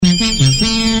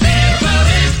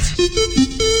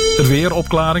weer,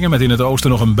 opklaringen met in het oosten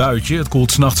nog een buitje. Het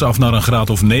koelt 's nachts af naar een graad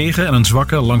of 9 en een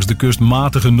zwakke, langs de kust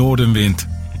matige noordenwind.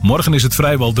 Morgen is het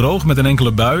vrijwel droog met een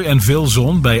enkele bui en veel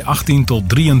zon bij 18 tot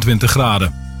 23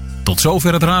 graden. Tot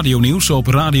zover het radionieuws op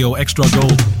Radio Extra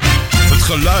Gold. Het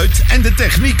geluid en de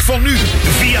techniek van nu.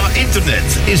 Via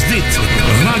internet is dit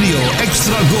Radio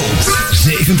Extra Gold.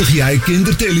 70 jaar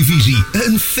kindertelevisie.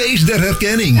 Een feest der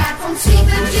herkenning.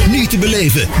 Nu te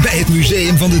beleven bij het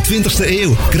Museum van de 20e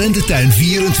eeuw. Krententuin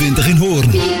 24 in Hoorn.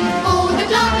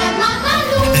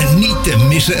 Een niet te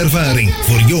missen ervaring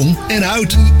voor jong en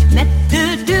oud. Met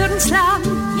de deuren slaan.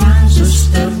 Ja,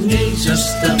 zuster, nee,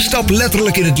 zuster. Stap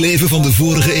letterlijk in het leven van de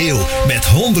vorige eeuw. Met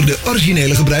honderden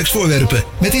originele gebruiksvoorwerpen.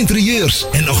 Met interieurs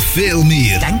en nog veel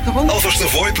meer. Denk erom. Alvast een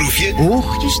voorproefje.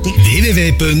 Oogjes dicht.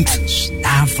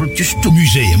 www.stafeltjes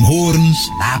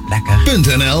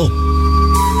museumhoorn.nl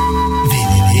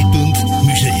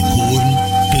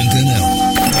www.museumhoorn.nl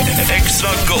Extra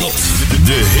Gold.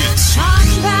 De hits.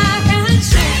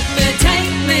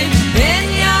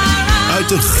 Uit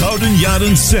de gouden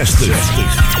jaren 60,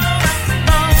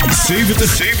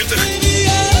 70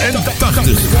 en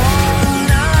 80.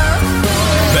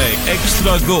 Bij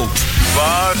Extra Gold.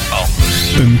 Waar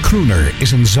anders? Een crooner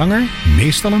is een zanger,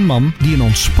 meestal een man, die een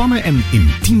ontspannen en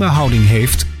intieme houding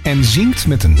heeft en zingt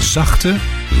met een zachte,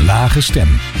 lage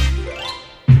stem.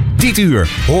 Dit uur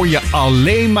hoor je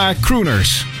alleen maar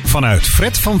crooners. Vanuit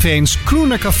Fred van Veens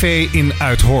Crooner Café in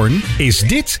Uithoorn is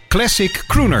dit Classic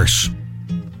Crooners.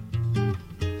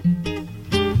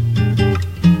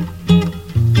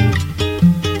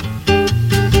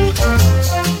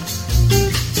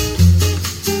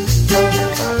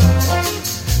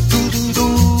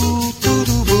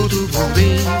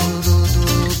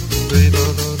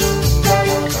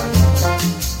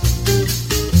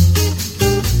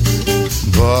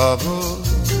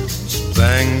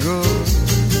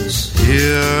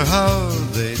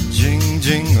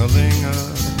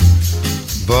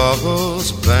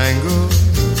 Bubbles,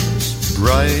 bangles,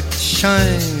 bright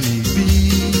shiny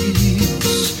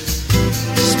beads,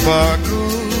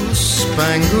 sparkles,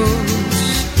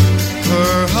 spangles,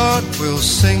 her heart will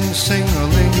sing,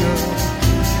 sing-a-ling-a,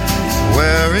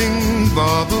 wearing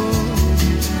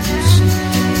baubles,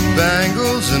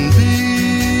 bangles and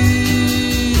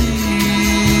beads,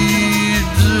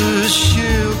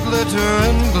 she'll glitter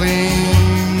and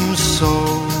gleam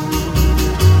so.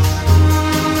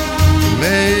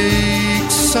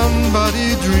 Make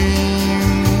somebody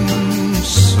dream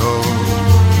so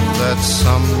that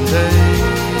someday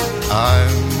I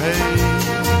may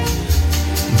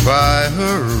buy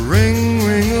her a ring,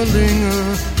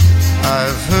 ring-a-linger.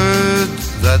 I've heard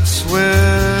that's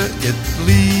where it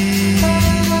leads.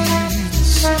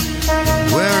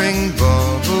 Wearing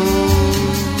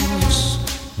baubles,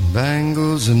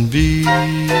 bangles and beads.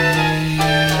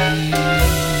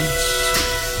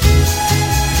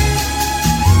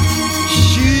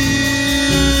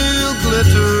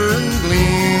 Glitter and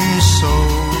gleam so.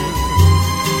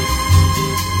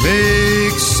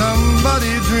 Make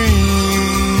somebody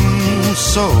dream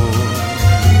so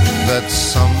that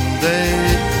someday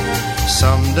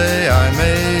I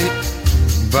may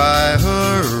buy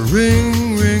her a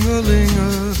ring,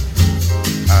 ring-a-linger.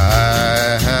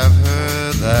 I have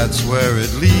heard that's where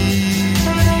it leads.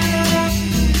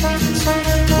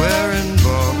 Wearing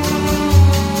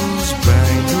baubles,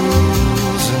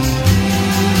 bangles and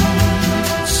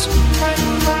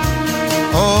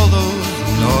all those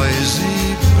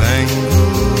noisy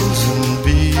bangles and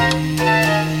beads.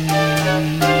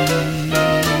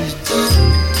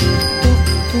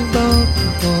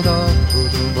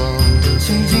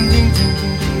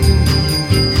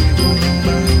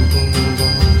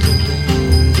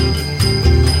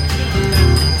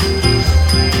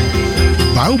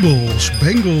 Baubles,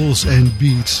 bangles en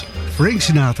beats. Frank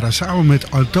Sinatra samen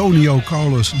met Antonio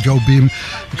Carlos Jobim.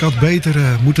 Ik had beter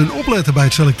moeten opletten bij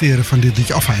het selecteren van dit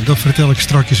liedje. Enfin, dat vertel ik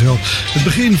straks wel. Het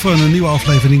begin van een nieuwe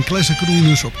aflevering Classic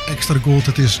Crooners op Extra Gold.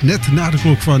 Het is net na de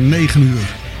klok van 9 uur.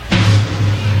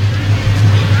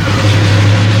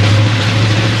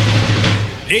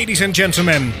 Ladies and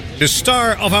gentlemen, the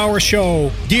star of our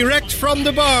show, direct from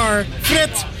the bar,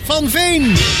 Fred van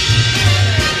Veen.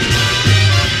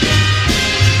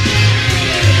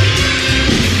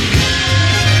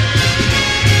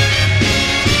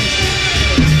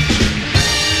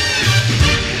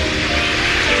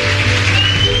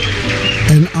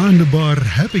 En aan de bar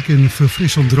heb ik een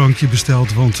verfrissend drankje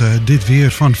besteld, want dit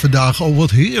weer van vandaag, oh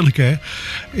wat heerlijk hè.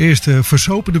 Eerst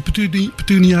versopende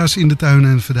petunia's in de tuin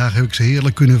en vandaag heb ik ze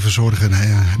heerlijk kunnen verzorgen.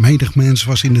 Menig mens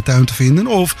was in de tuin te vinden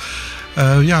of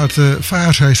Het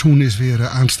vaarseizoen is weer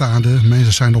aanstaande.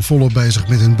 Mensen zijn al volop bezig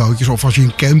met hun bootjes. Of als je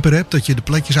een camper hebt, dat je de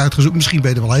plekjes uitgezocht. Misschien ben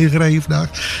je er wel heen gereden vandaag.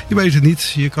 Je weet het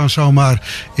niet. Je kan zomaar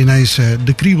ineens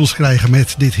de kriebels krijgen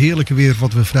met dit heerlijke weer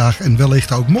wat we vandaag en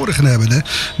wellicht ook morgen hebben. Hè?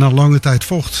 Na lange tijd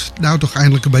vocht. Nou toch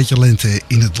eindelijk een beetje lente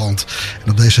in het land.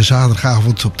 En op deze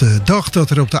zaterdagavond, op de dag dat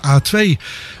er op de A2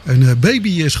 een baby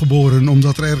is geboren,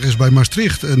 omdat er ergens bij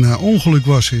Maastricht een ongeluk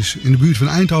was, is in de buurt van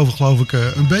Eindhoven geloof ik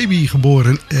een baby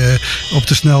geboren op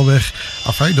de snelweg.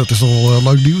 Enfin, dat is wel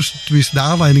leuk nieuws. Tenminste, de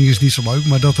aanleiding is niet zo leuk,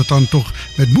 maar dat het dan toch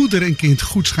met moeder en kind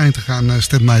goed schijnt te gaan,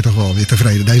 stemt mij toch wel weer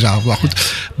tevreden deze avond. Maar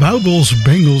goed, Bouwbols,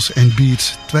 Bengals en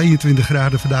Beats. 22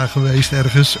 graden vandaag geweest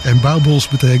ergens. En Bouwbols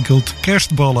betekent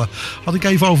kerstballen. Had ik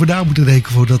even over na moeten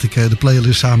denken voordat ik de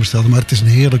playlist samenstelde. Maar het is een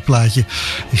heerlijk plaatje.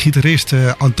 De gitarist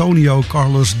Antonio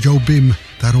Carlos Jobim.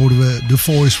 Daar hoorden we The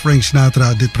Voice, Frank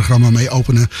Sinatra, dit programma mee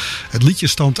openen. Het liedje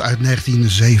stamt uit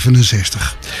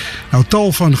 1967. Nou,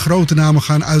 tal van grote namen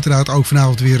gaan uiteraard ook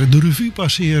vanavond weer de revue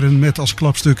passeren met als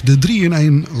klapstuk de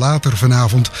 3-in-1 later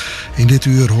vanavond. In dit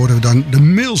uur horen we dan de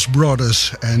Mills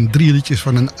Brothers en 3 liedjes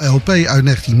van een LP uit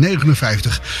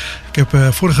 1959.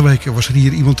 Vorige week was er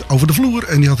hier iemand over de vloer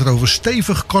en die had het over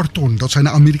stevig karton. Dat zijn de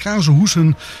Amerikaanse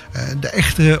hoesen, de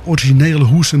echte originele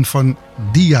hoesen van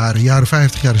die jaren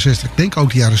 50, jaren 60, ik denk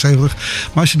ook de jaren 70.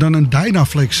 Maar als je dan een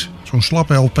Dynaflex, zo'n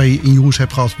slappe LP in je hoes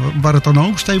hebt gehad, waar het dan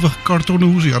ook stevig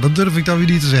kartonnen hoesen, ja, dat durf ik dan weer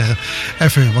niet te zeggen.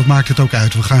 Even, wat maakt het ook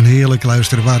uit? We gaan heerlijk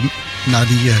luisteren naar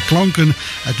die klanken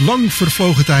uit lang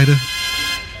vervlogen tijden.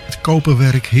 Het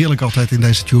koperwerk, heerlijk altijd in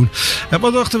deze tune. En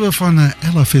wat dachten we van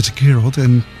Ella Fitzgerald?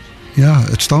 En ja,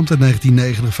 het stamt uit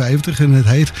 1959 en het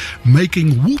heet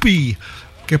Making Whoopie.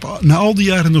 Ik heb na al die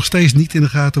jaren nog steeds niet in de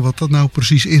gaten wat dat nou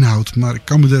precies inhoudt. Maar ik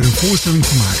kan me er een voorstelling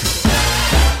van maken.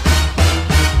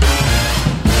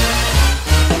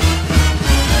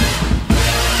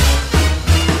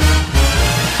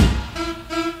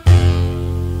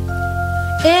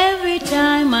 Every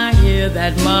time I hear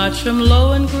that march from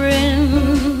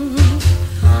Lohengrin,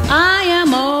 I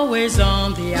am always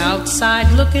on the outside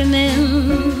looking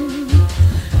in.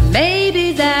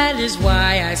 Maybe that is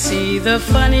why I see the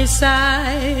funny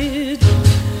side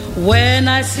when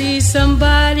I see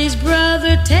somebody's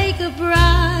brother take a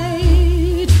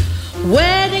bride.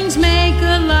 Weddings make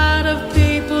a lot of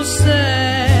people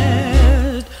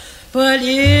sad, but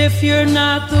if you're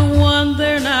not the one,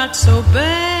 they're not so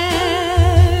bad.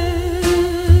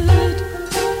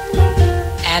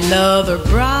 Another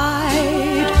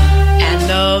bride,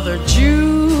 another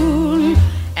June,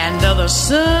 another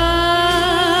sunny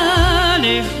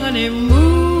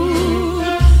honeymoon,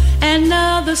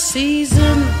 another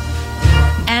season,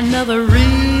 another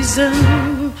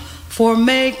reason for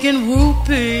making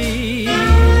whoopee.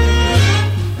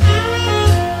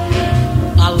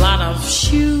 A lot of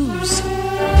shoes,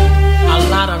 a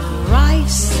lot of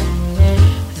rice.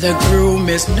 The groom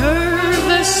is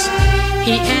nervous,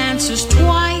 he answers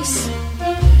twice.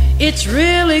 It's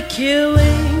really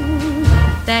killing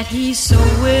that he's so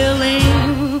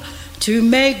willing to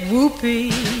make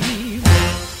whoopee.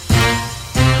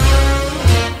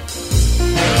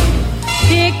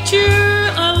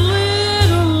 Picture a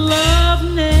little love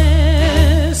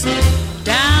nest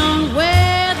down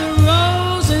where the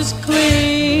roses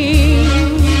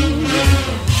cling.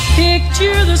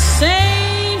 Picture the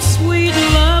same sweet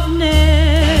love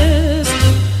nest.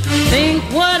 Think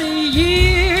what a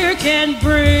year can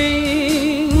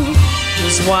bring.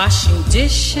 He's washing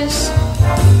dishes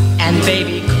and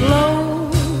baby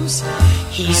clothes.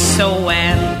 He's so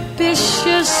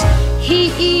ambitious,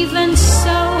 he even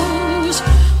sews.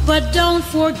 But don't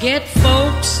forget,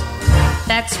 folks,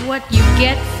 that's what you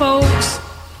get, folks,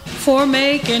 for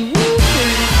making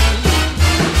whoopee.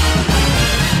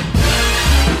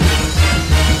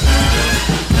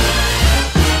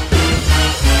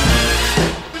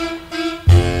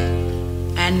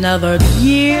 Another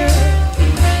year,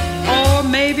 or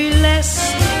maybe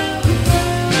less.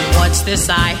 What's this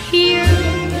I hear?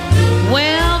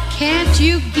 Well, can't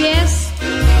you guess?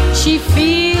 She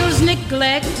feels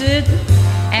neglected,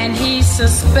 and he's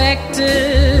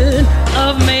suspected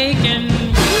of making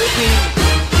whoopee.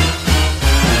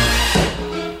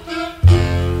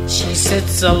 She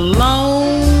sits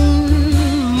alone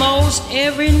most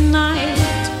every night.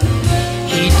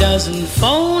 He doesn't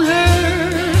phone her,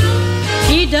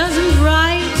 he doesn't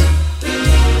write.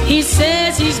 He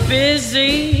says he's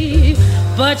busy,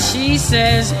 but she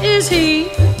says, is he?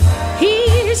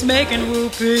 He's making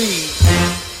whoopee.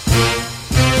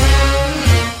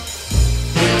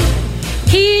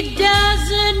 He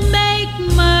doesn't make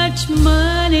much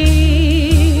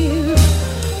money,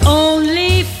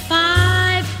 only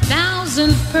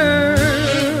 5,000 per.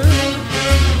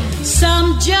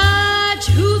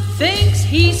 thinks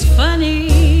he's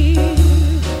funny.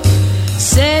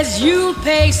 Says you'll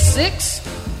pay 6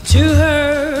 to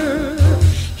her.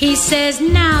 He says,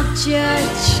 now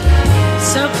judge,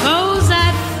 suppose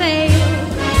I fail.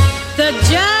 The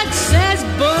judge says,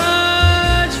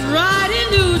 budge right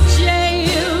into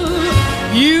jail.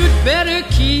 You'd better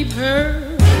keep her.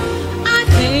 I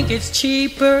think it's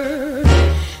cheaper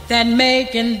than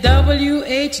making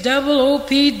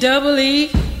WHOOPEE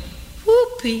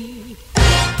whoopie.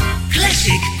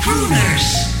 Classic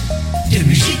Crooners. De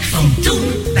muziek van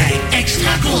toen bij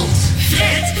Extra Gold.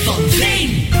 Fred van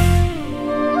Veen.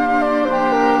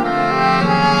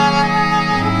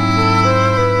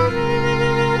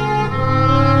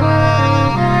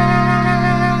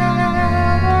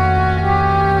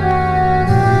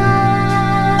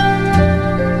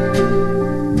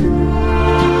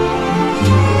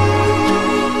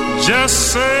 Just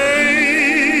say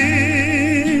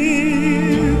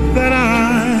that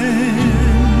I'm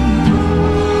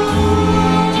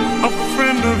a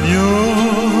friend of yours,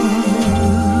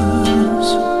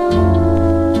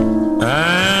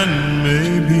 and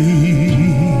maybe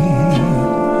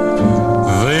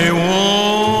they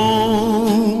won't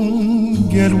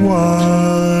get wise.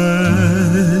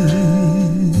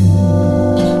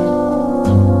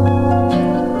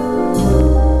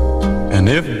 And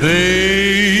if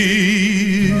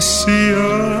they see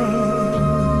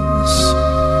us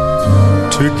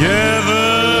together,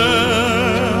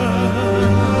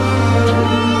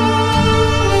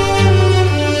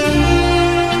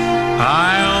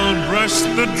 I'll brush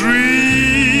the dreams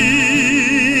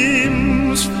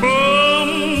from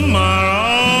my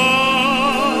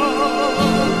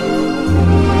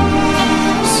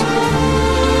eyes.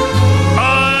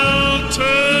 I'll tell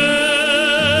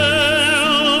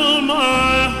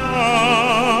my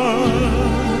heart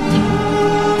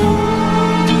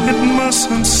it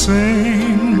mustn't sing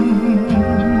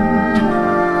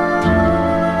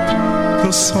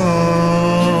the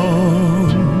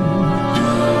song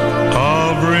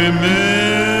of remember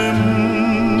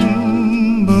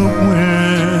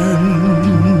when.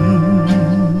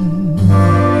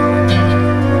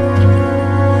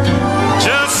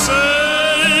 Just say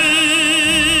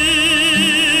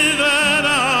that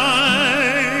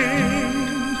I'm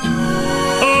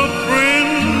a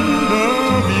friend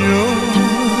of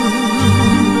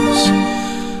yours,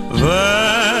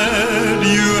 that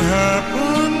you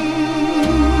happen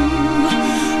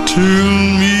to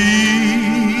meet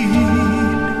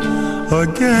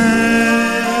again.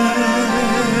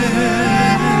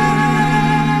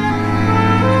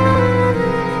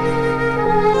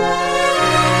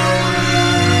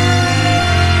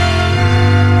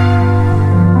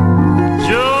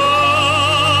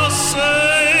 Just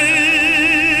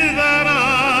say that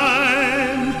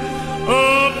I'm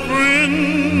a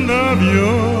friend of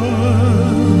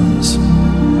yours,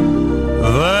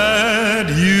 that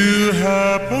you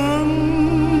happen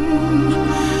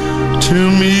to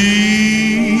meet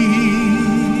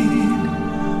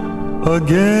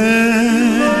again.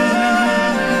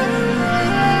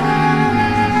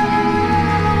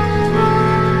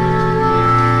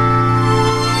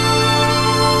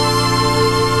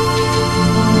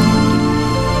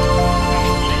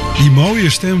 Die mooie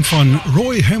stem van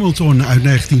Roy Hamilton uit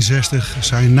 1960.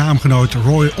 Zijn naamgenoot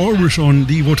Roy Orbison,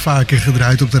 die wordt vaker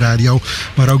gedraaid op de radio.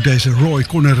 Maar ook deze Roy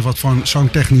kon er wat van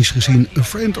zangtechnisch gezien. A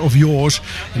Friend of Yours.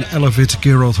 En Ella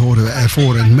Fitzgerald horen we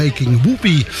ervoor en Making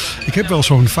Whoopie. Ik heb wel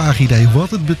zo'n vaag idee wat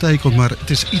het betekent, maar het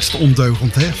is iets te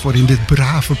ondeugend voor in dit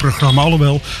brave programma.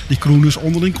 Alhoewel, die Crooners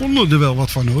onderling konden er wel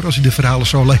wat van hoor. Als je de verhalen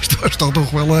zo leest, was dat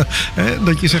toch wel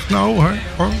dat je zegt, nou hoor,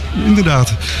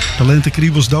 inderdaad. De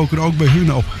lentekriebels doken ook bij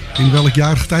hun op. In welk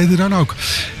jarig tijden dan ook.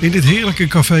 In dit heerlijke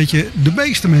cafeetje. De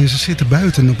meeste mensen zitten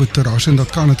buiten op het terras. En dat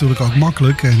kan natuurlijk ook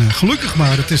makkelijk. En gelukkig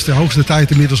maar. Het is de hoogste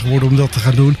tijd inmiddels geworden om dat te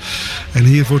gaan doen. En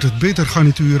hier wordt het bitter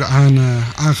garnituur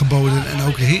aangeboden. En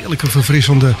ook heerlijke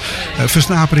verfrissende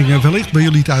versnaperingen. Wellicht bij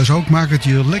jullie thuis ook. Maak het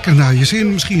je lekker naar je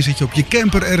zin. Misschien zit je op je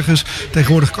camper ergens.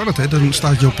 Tegenwoordig kan het. Dan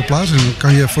staat je op de plaats. En dan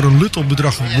kan je voor een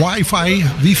luttelbedrag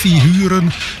wifi huren.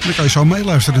 En dan kan je zo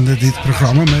meeluisteren naar dit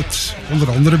programma. Met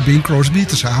onder andere Bing Crosby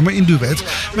tezamen in duet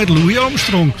met Louis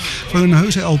Armstrong. Van een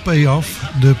heuse LP af.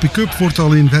 De pick-up wordt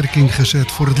al in werking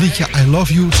gezet voor het liedje I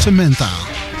Love You Samantha.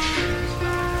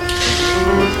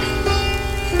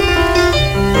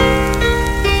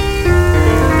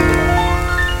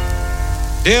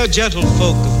 Dear gentle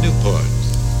folk of Newport,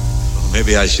 or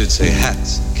maybe I should say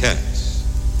hats and cats,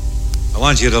 I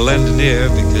want you to lend an ear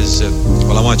because,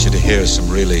 I want you to hear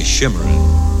some really shimmering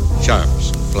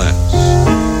sharps and flats.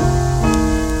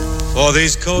 For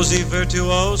these cozy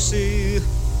virtuosi,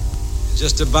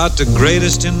 just about the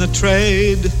greatest in the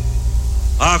trade,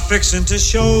 are fixing to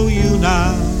show you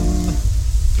now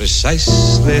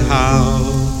precisely how,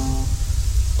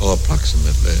 or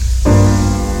approximately,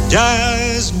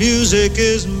 jazz music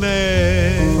is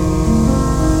made.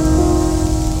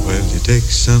 Well, you take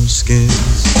some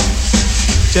skins,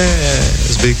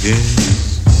 jazz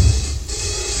begins,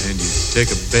 and you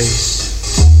take a bass.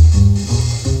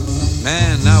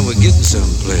 Man, now we're getting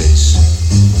someplace.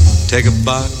 Take a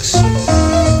box,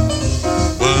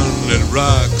 one that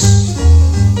rocks.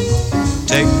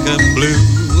 Take a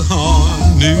blue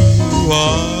horn, New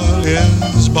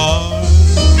Orleans bar.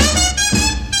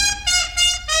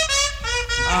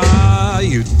 Ah,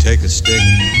 you take a stick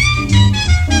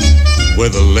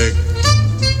with a lick.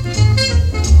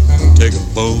 Take a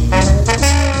bone,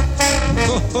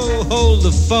 oh, hold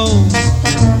the phone.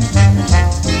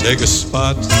 Take a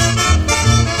spot,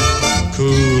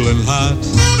 cool and hot.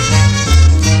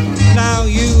 Now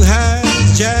you have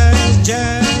jazz,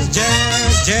 jazz,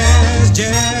 jazz, jazz,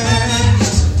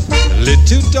 jazz. A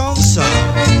little dansant.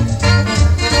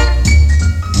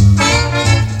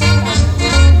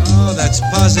 Oh, that's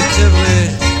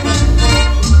positively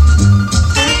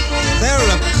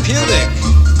therapeutic.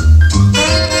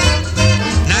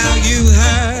 Now you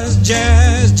have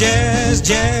jazz, jazz,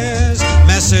 jazz.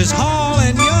 Messrs. Hall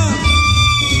and Young.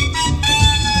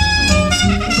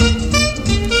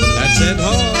 That's it,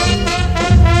 Hall.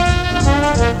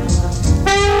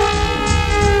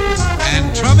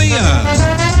 And Trumia.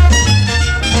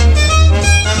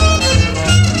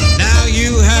 Now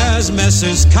you has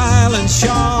Messrs. Kyle and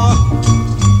Shaw.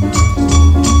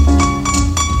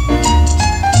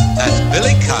 That's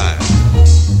Billy Kyle.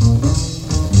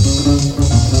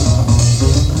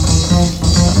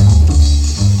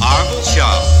 Arvil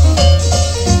Shaw.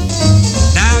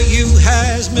 Now you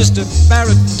has Mr.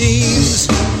 Barrett Deems.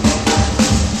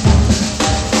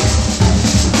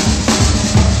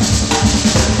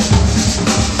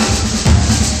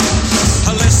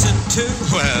 Listen to,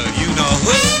 well, you know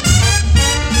who.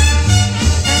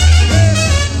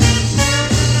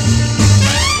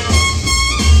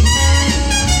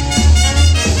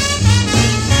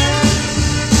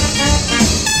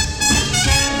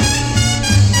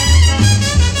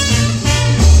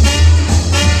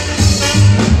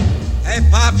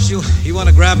 You want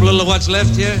to grab a little of what's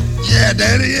left here? Yeah,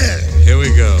 Daddy, yeah. Here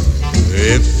we go.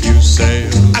 If you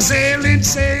sail, Sailing,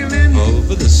 sailing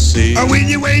over the sea, when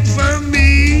you wait for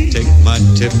me. take my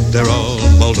tip, they're all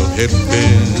molto hip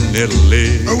in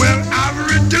Italy. Well,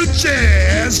 I've do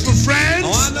jazz for friends.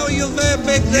 Oh, I know you're very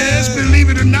big there. Yes, believe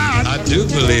it or not. I do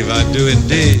believe I do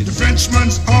indeed. The Frenchmen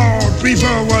all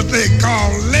prefer what they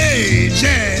call lay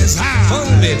jazz high.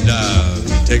 Hold me down,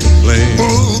 take a plane,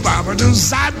 Oh, Baba do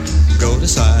sat, go to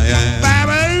Siam.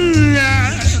 Baba.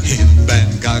 In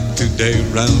Bangkok today,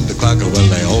 round the clock, well,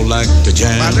 they all like to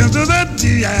jam.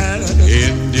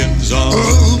 Indians on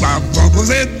Oh, Baba was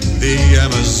it. the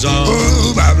Amazon.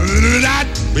 Oh, Baba do that.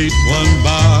 Beat one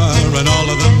bar and all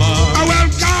of them are Oh, well,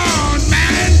 gone,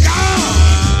 man,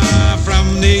 gone.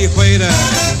 from the equator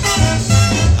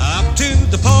up to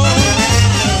the pole.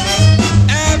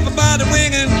 Everybody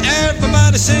winging,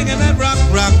 everybody singing that rock,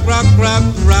 rock, rock, rock,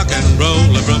 rock and roll.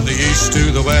 From the east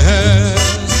to the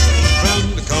west, from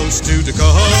the coast to the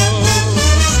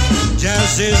coast.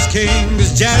 Jazz is king,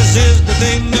 'cause jazz is the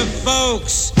thing that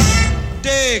folks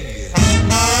dig.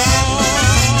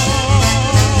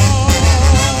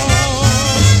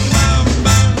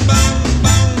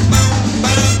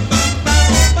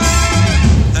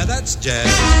 Now that's jazz.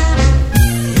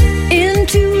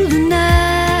 Into the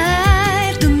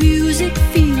night, the music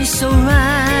feels so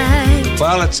right.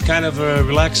 Well, it's kind of a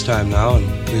relaxed time now, and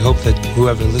we hope that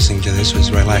whoever listening to this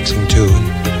was relaxing too.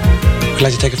 And we'd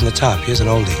like to take it from the top. Here's an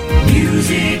oldie.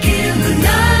 Music in the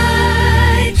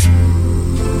night.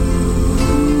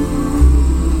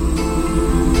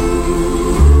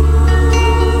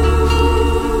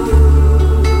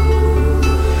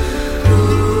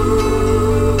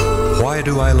 Why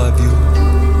do I love you?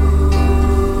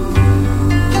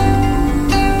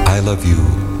 I love you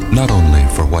not only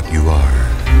for what you are,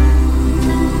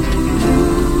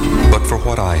 but for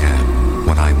what I am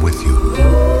when I'm with you.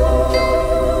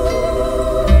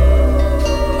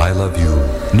 I love you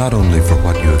not only for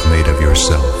what you have made of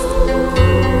yourself,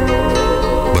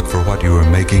 but for what you are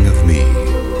making of me.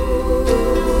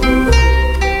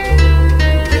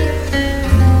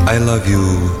 I love you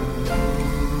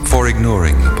for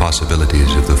ignoring the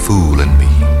possibilities of the fool in me,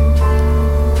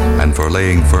 and for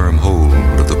laying firm hold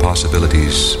of the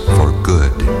possibilities for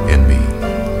good in me.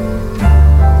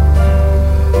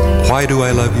 Why do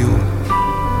I love you?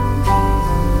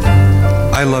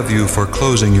 I love you for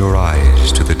closing your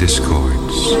eyes to the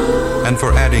discords and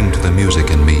for adding to the music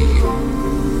in me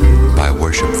by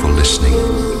worshipful listening.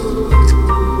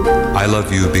 I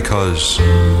love you because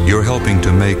you're helping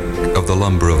to make of the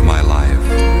lumber of my life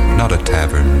not a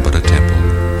tavern but a temple.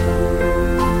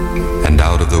 And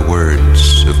out of the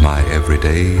words of my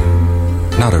everyday,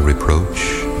 not a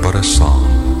reproach but a song.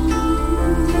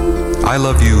 I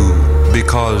love you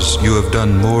because you have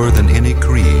done more than any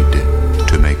creed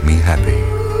to make me happy.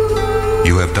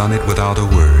 You have done it without a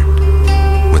word,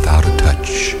 without a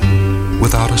touch,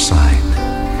 without a sign.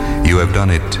 You have done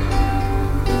it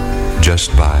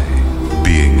just by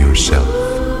being yourself.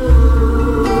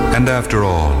 And after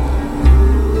all,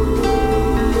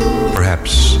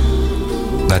 perhaps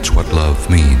that's what love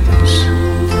means.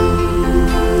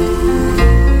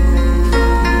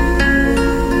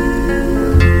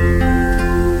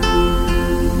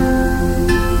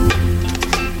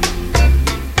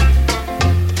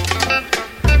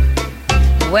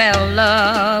 Well,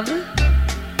 love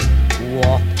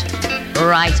walked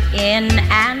right in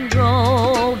and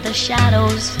drove the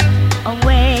shadows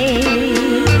away.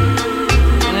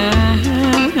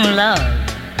 Love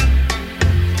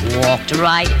walked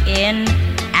right in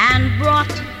and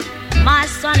brought my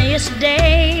sunniest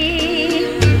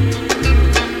day.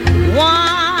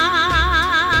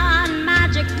 One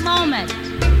magic moment,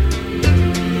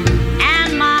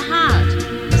 and my heart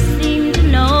seemed to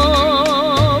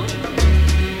know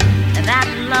that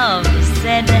love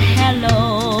said hello.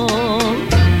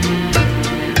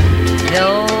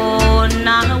 Though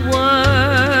not a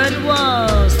word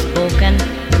was spoken,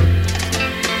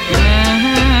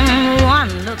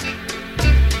 one look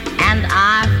and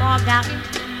I forgot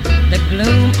the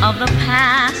gloom of the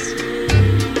past.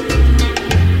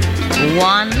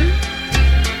 One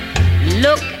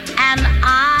look and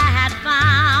I had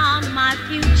found my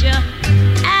future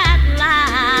at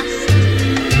last.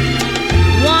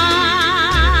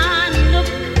 One look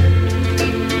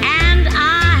and I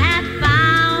had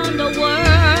found a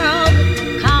world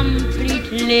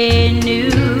completely new.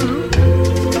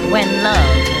 When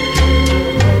love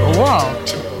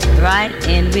walked right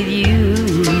in with you.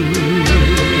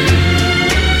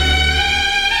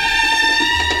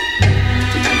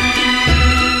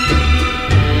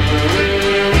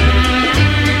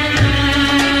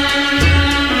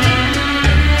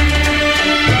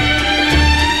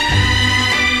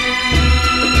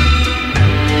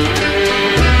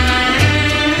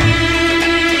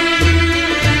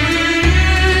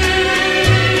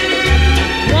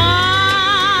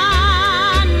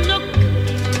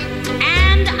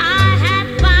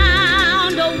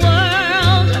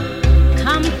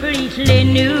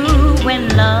 Knew when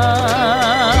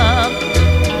love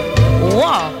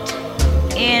walked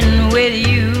in with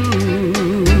you.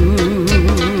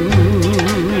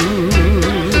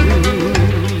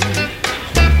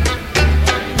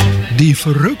 Die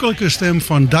verrukkelijke stem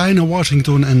van Dinah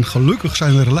Washington. En gelukkig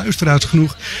zijn er luisteraars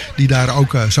genoeg die daar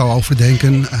ook zo over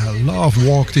denken. Love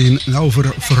Walked In. En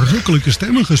over verrukkelijke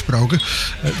stemmen gesproken.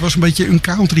 Het was een beetje een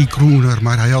country crooner.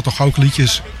 Maar hij had toch ook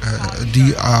liedjes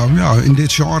die in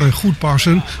dit genre goed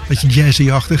passen. Beetje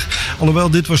jazzy-achtig. Alhoewel,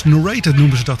 dit was narrated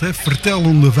noemen ze dat. Hè?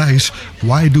 Vertellende wijs.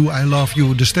 Why Do I Love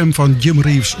You? De stem van Jim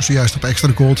Reeves. Zojuist op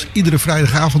Extra Gold. Iedere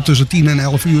vrijdagavond tussen 10 en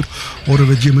 11 uur horen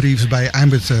we Jim Reeves bij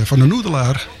Eimbert van der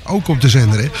Noedelaar. Ook op de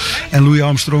zender. Hè? En Louis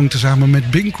Armstrong tezamen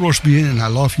met Bing Crosby en I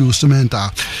Love You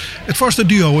Samantha. Het vaste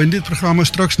duo in dit programma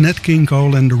straks Nat King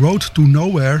Cole en The Road to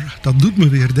Nowhere. Dat doet me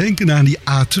weer denken aan die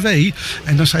A2.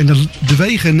 En dan zijn de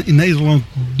wegen in Nederland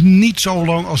niet zo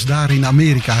lang als daar in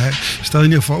Amerika. Hè? Stel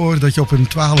je voor dat je op een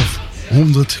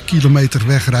 1200 kilometer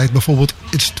wegrijdt. Bijvoorbeeld,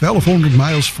 it's 1200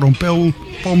 miles from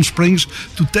Palm Springs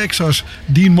to Texas.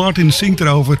 Dean Martin zingt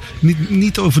erover.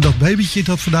 Niet over dat babytje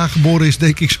dat vandaag geboren is,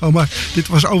 denk ik zo. Maar dit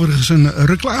was overigens een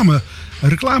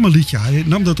reclameliedje. Hij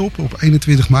nam dat op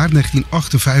 21 maart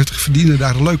 1958. Verdiende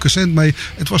daar een leuke cent mee.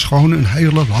 Het was gewoon een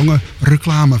hele lange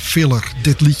reclamefiller.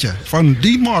 Dit liedje van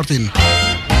Dean Martin.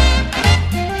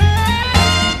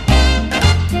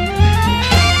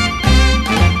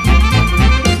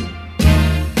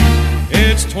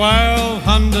 It's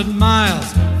 1200 miles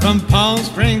from Palm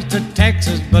Springs to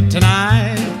Texas, but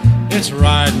tonight it's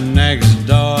right next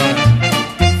door.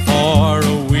 For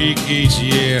a week each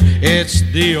year, it's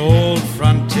the old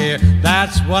frontier,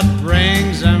 that's what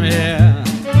brings them here.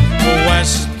 A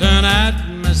western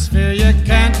atmosphere, you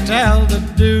can't tell the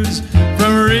dudes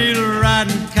from real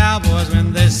riding cowboys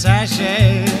when they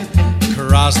sashay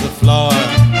across the floor.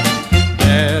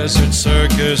 Desert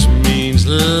circus means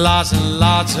lots and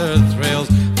lots of thrills.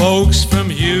 Folks from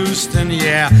Houston,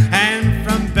 yeah, and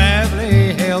from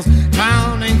Beverly Hills,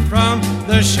 counting from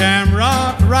the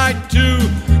Shamrock right to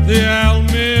the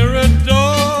Elmira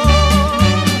door.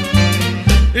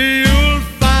 You'll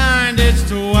find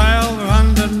it's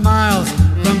 1,200 miles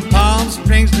from Palm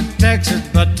Springs to Texas,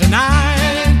 but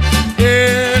tonight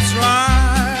it's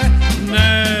right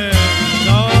next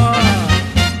door.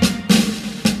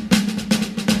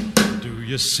 Do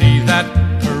you see that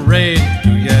parade?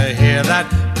 Do you hear that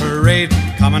parade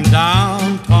coming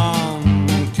down Palm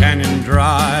Canyon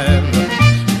Drive?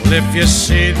 Well, if you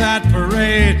see that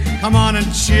parade, come on and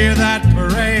cheer that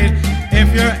parade.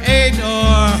 If you're 8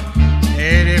 or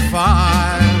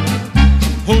 85,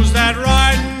 who's that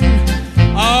riding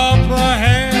up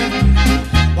ahead?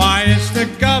 Why, it's the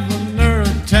governor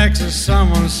of Texas,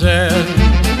 someone said.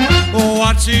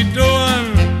 What's he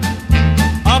doing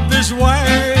up this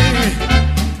way?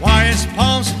 Why, it's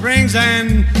Palm Springs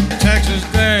and Texas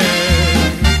Day.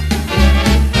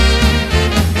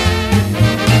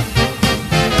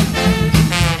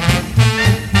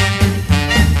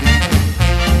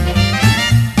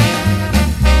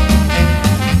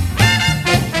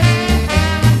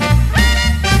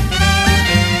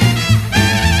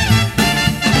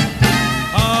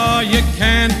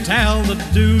 Tell the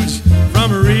dudes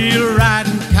from real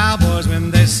riding cowboys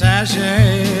when they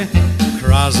sashay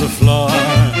across the floor.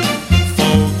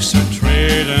 Folks are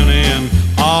trading in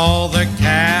all the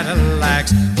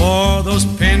Cadillacs for those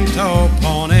pinto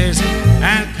ponies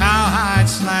and cowhide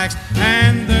slacks,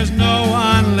 and there's no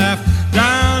one left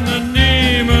down the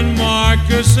Neiman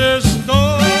Marcus's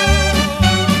store,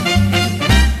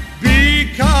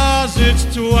 because it's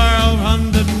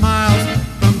 1,200 miles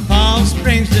from Palm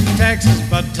Springs to Texas,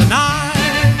 but tonight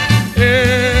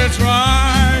it's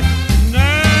right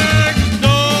next door.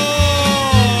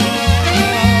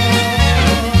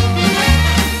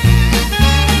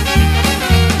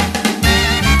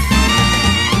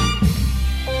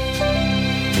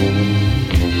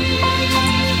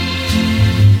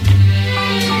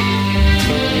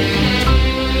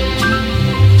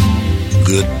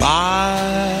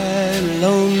 Goodbye,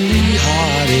 lonely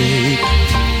heartache.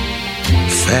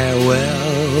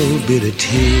 Farewell, bitter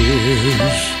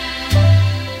tears.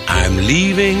 I'm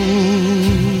leaving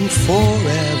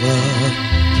forever,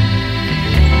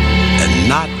 and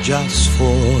not just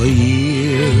for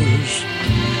years.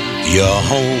 You're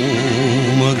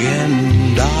home again,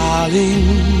 darling,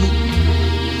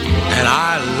 and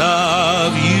I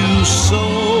love you so.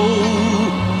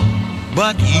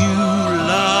 But you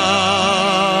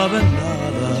love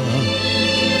another,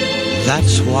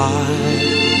 that's why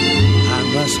I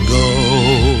must go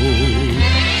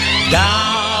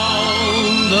down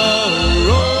the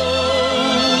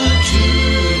road to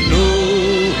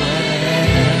nowhere.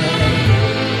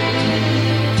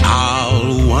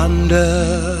 I'll wander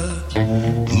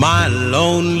my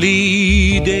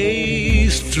lonely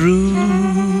days through,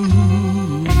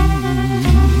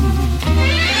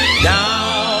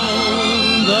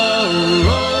 down the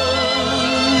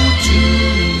road to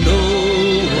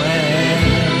nowhere.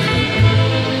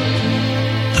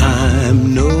 I'm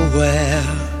nowhere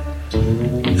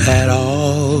at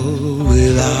all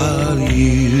without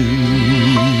you.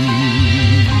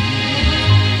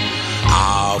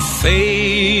 Our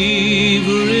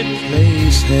favorite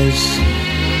places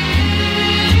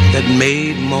that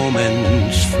made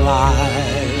moments fly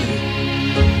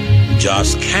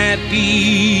just can't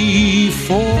be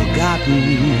forgotten,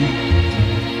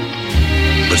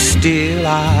 but still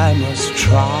I must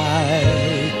try.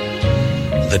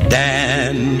 The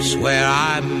dance where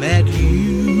I met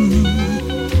you,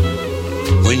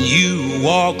 when you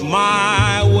walk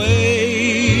my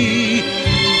way,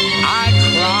 I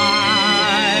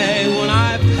cry when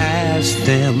I pass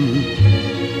them,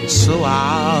 so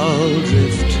I'll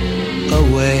drift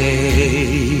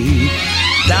away.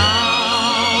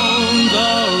 Down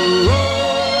the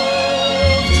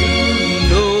road to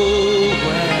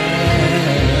nowhere,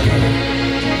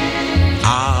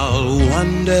 I'll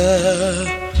wander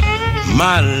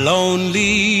my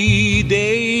lonely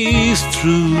days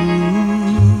through,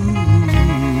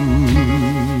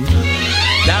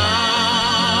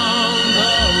 down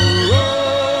the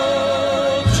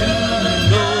road to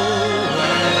nowhere.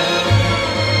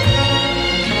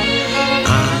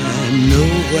 I'm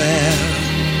nowhere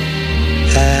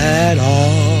at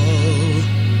all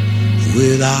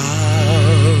without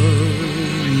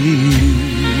you.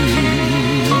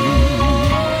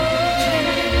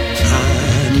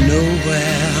 I'm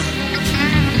nowhere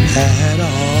at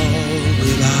all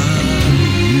without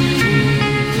you.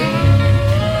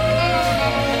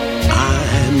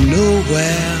 I'm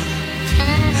nowhere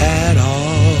at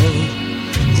all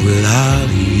without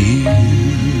you.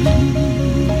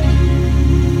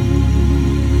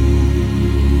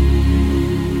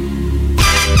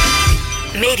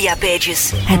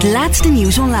 Mediapages. Het laatste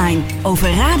nieuws online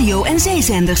over radio en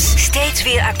zeezenders. Steeds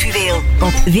weer actueel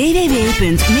op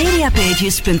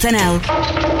www.mediapages.nl.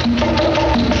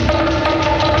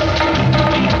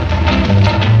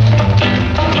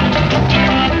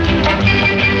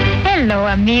 Hello,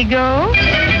 amigo.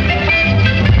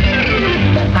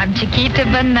 I'm Chiquita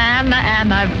Banana,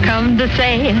 and I've come to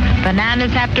say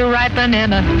bananas have to ripen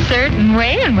in a certain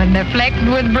way, and when they're flecked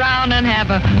with brown and have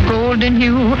a golden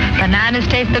hue, bananas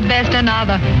taste the best and are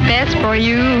the best for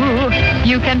you.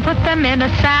 You can put them in a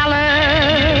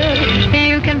salad,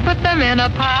 you can put them in a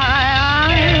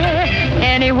pie,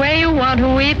 any way you want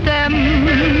to eat them.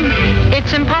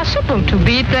 It's impossible to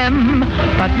beat them,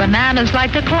 but bananas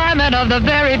like the climate of the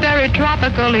very, very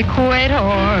tropical equator.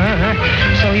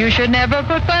 So you should never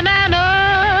put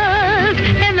bananas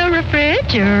in the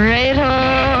refrigerator.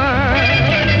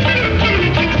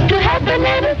 To have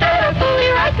bananas that are fully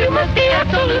ripe, you must be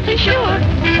absolutely sure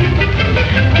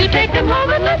to take them home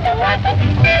and let them ripen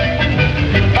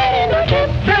at indoor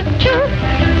temperature.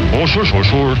 Oh,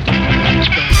 sure.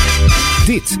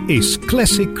 Dit is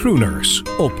Classic Crooners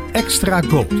op Extra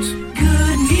Gold.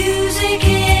 Good music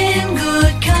in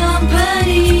good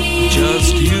company.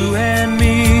 Just you and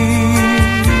me.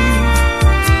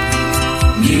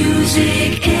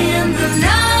 Music in the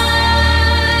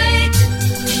night.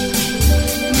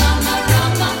 Mama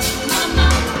Roma, mama.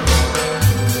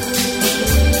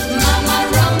 Mama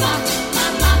Roma,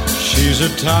 mama. She's a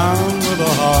town with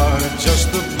a heart,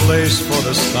 just the place for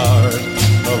the start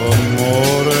of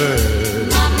amore.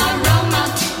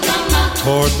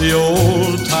 Toward the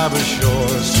old Tiber shore,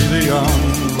 see the young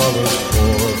lovers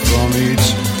pour from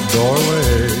each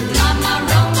doorway. Mama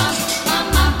Roma,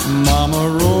 mama. Mama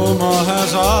Roma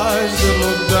has eyes that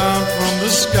look down from the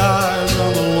skies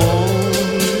on the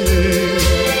lonely.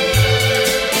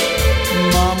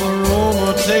 Mama Roma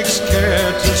takes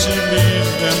care till she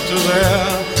leads them to their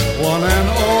one and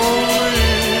only.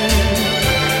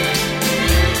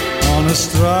 On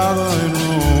Estrada in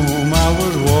Rome, I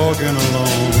was walking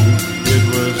alone. It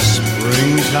was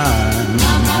springtime.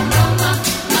 Mama Roma,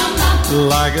 mama.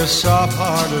 Like a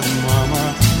soft-hearted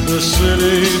mama, the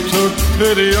city took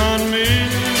pity on me.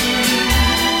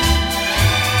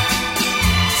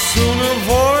 Soon a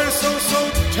voice so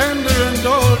tender and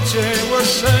dolce was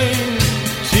saying,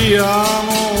 Ti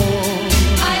amo.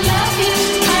 I love you,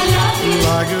 I love you.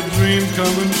 Like a dream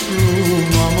coming true,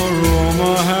 Mama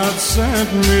Roma had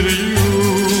sent me to you.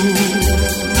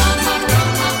 Mama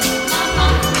Roma, mama.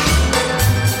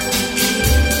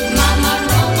 Mama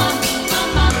Roma,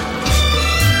 mama.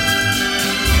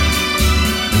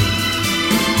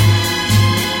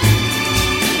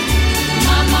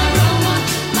 Mama Roma,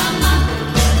 mama.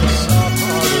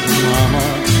 Soft-hearted mama,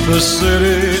 the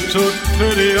city took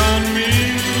pity on me.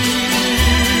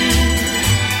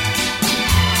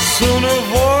 Soon a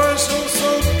voice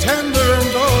so tender and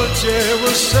dolce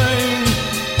was saying,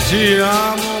 Ti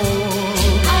amo.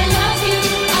 I love you,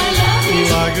 I love you.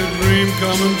 Like a dream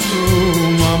coming true,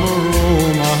 Mama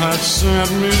Roma had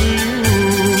sent me to you.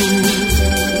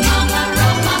 Mama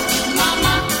Roma,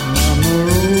 mama. Mama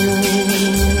Roma.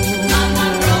 Mama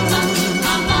Roma,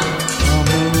 mama.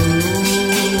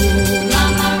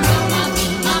 Mama Roma,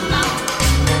 mama.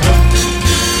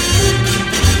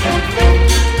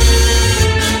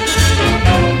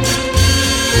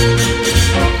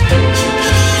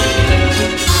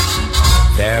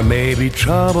 There may be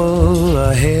trouble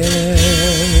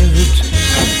ahead,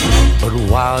 but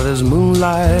while there's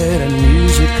moonlight and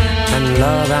music and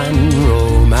love and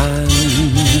romance,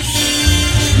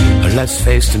 let's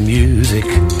face the music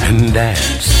and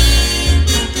dance.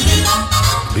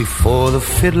 Before the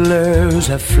fiddlers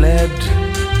have fled,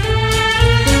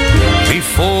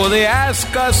 before they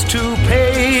ask us to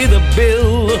pay the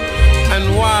bill,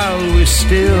 and while we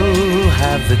still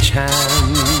have the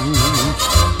chance,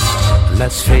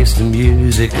 let's face the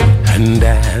music and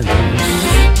dance.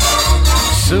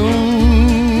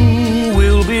 Soon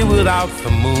we'll be without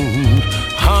the moon,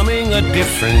 humming a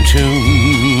different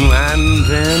tune, and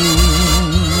then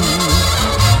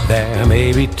there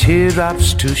may be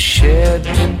teardrops to shed.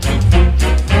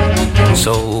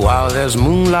 So while there's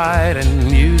moonlight and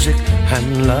music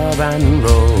and love and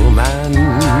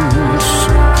romance,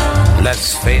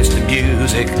 let's face the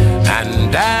music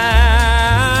and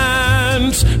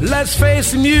dance. Let's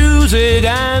face the music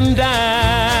and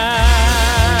dance.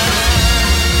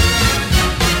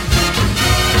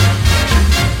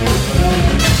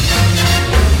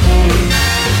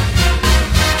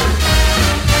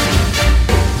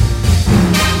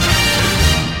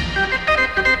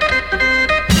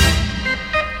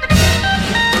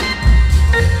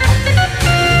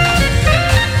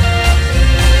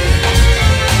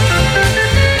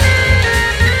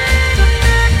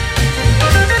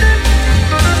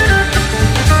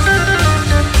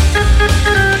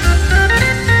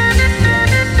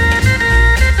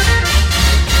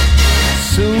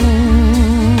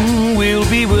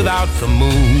 about the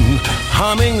moon,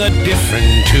 humming a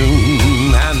different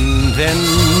tune. And then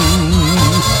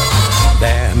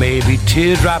there may be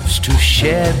teardrops to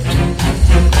shed.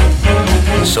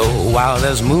 So while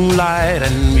there's moonlight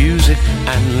and music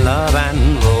and love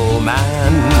and romance,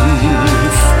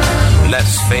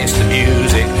 let's face the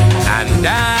music and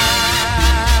dance.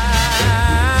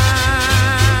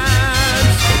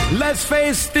 Let's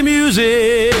face the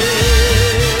music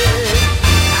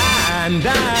and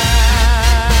dance.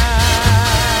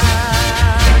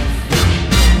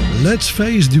 Let's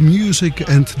face the music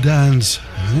and dance.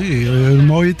 Hey, een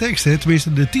mooie tekst, hè?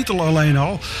 Tenminste de titel alleen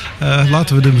al.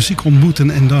 Laten we de muziek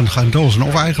ontmoeten en dan gaan dansen.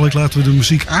 Of eigenlijk laten we de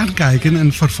muziek aankijken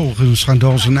en vervolgens gaan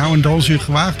dansen. Nou, een dansje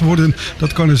gewaagd worden,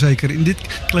 dat kan er zeker. In dit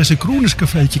Classic Crooners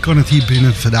cafeetje kan het hier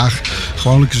binnen vandaag.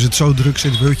 Gewoonlijk is het zo druk,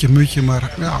 zit weutje mutje.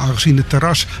 Maar ja, aangezien het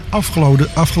terras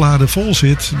afgeladen vol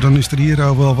zit, dan is er hier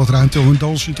al wel wat ruimte om een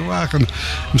dansje te wagen.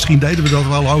 Misschien deden we dat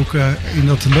wel ook in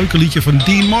dat leuke liedje van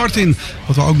Dean Martin,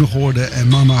 wat we ook nog hoorden. En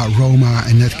Mama, Roma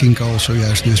en Nat King Cole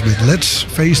zojuist. Dus met Let's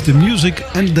Face the Music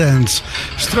and Dance.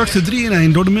 Straks de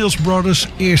 3-in-1 door de Mills Brothers.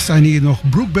 Eerst zijn hier nog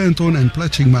Brooke Benton en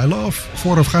Pledging My Love.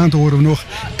 Voorafgaand horen we nog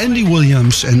Andy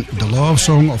Williams en The Love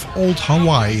Song of Old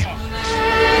Hawaii.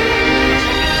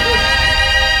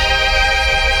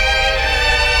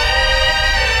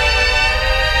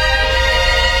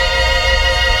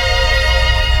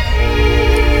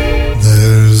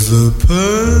 There's the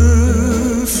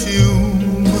perfume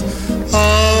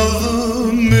of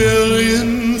a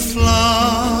million flowers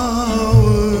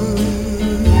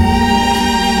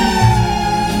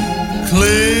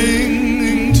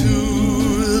clinging to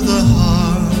the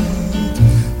heart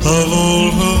of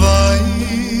old Hawaii.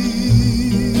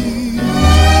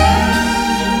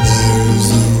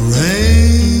 There's a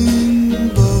rainbow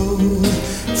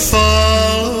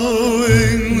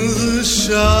following the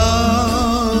shower,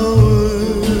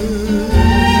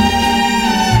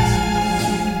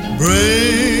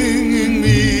 bringing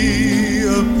me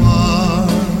a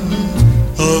part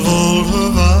of old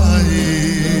Hawaii.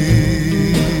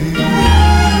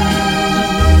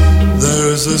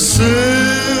 There's a silver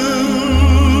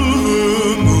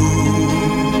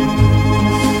moon,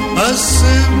 a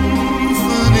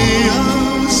symphony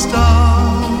of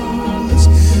stars.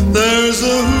 There's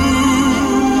a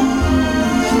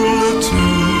hula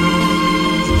tune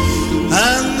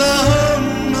and the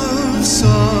hum of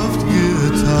soft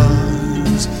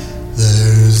guitars.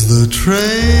 There's the trade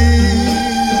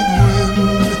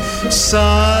wind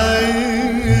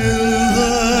sighing in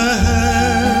the heavens,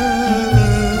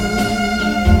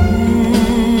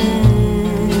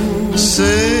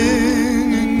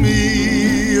 singing me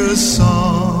a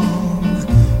song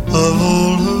of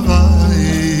old Hawaii.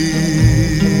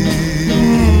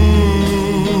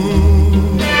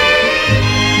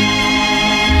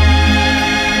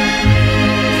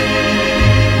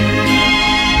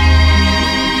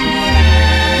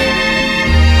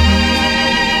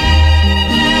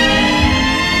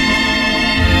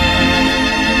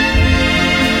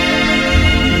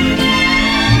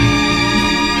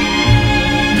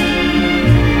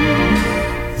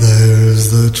 There's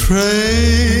the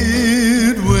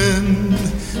trade wind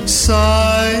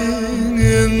sighing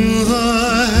in the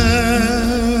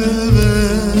heavens,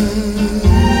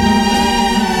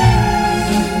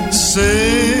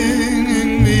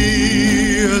 singing me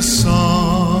a song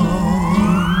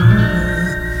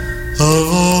of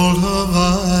old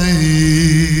Hawaii.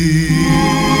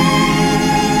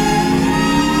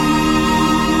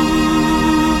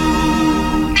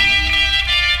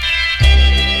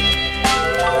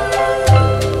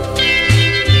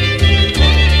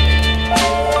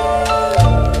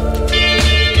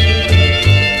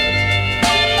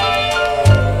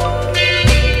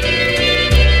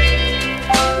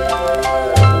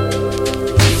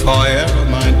 Forever,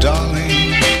 my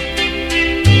darling,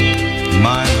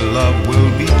 my love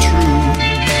will be true.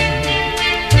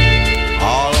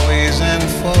 Always and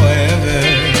forever,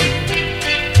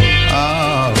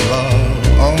 I'll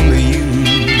love only you.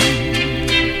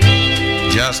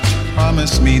 Just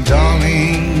promise me,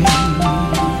 darling,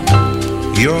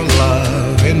 your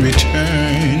love in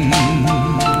return.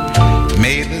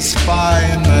 May this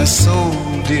fire in my soul,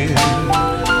 dear,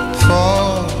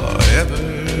 forever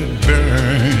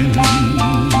burn.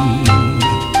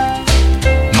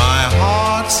 My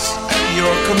heart's at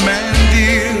your command,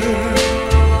 dear,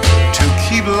 to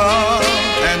keep love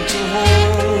and to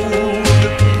hold.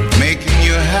 Making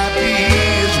you happy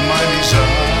is my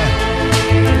desire.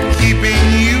 Keeping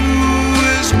you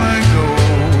is my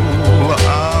goal.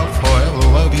 I'll forever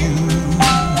love you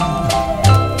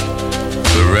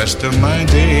the rest of my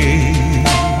days.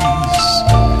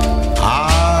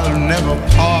 I'll never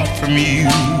part from you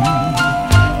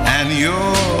and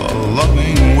your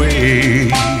loving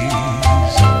ways.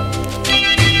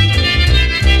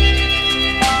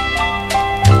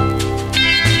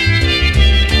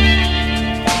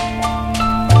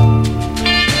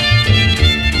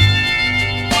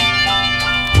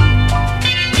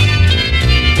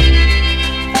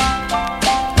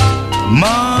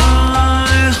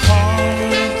 My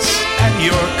heart's at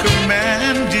your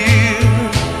command, dear,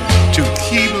 to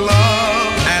keep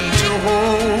love and to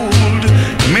hold.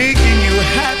 Making you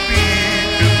happy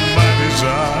is my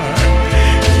desire.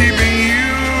 Keeping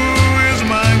you is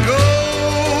my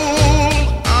goal.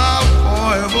 I'll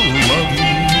forever love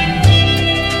you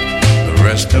the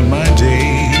rest of my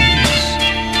days.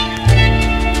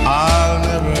 I'll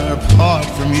never part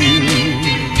from you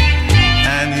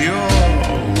and your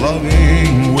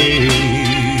loving way.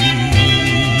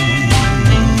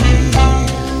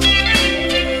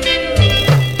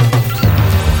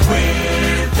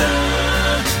 Where the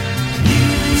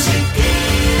music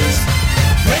is,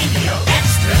 Radio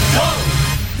Extra Gold,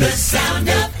 the sound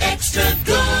of Extra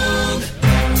Gold.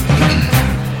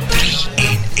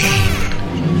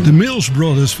 De Mills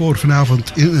Brothers voor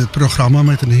vanavond in het programma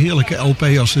met een heerlijke LP,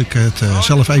 als ik het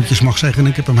zelf eventjes mag zeggen.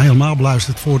 Ik heb hem helemaal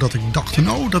beluisterd voordat ik dacht,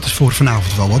 nou, dat is voor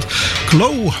vanavond wel wat.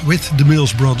 Claw with the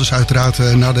Mills Brothers,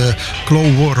 uiteraard naar de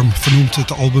Clawworm vernoemd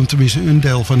het album, tenminste een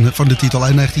deel van de titel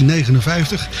uit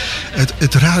 1959.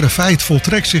 Het rare feit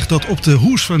voltrekt zich dat op de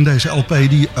hoes van deze LP,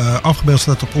 die afgebeeld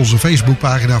staat op onze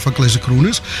Facebookpagina van Classic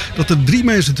Crooners, dat er 3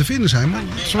 mensen te vinden zijn. Maar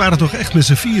ze waren toch echt met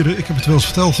z'n vieren. Ik heb het wel eens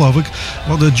verteld, geloof ik. We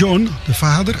hadden John, de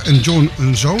vader, en John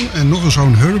een zoon en nog een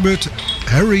zoon, Herbert,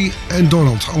 Harry en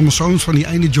Donald. Allemaal zoons van die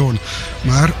ene John.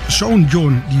 Maar zoon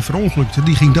John, die verongelukte,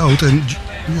 die ging dood. En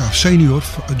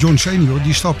John senior,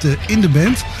 die stapte in de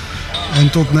band. En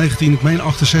tot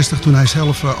 1968, toen hij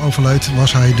zelf overleed,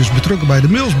 was hij dus betrokken bij de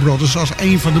Mills Brothers als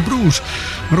een van de broers.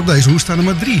 Maar op deze hoes staan er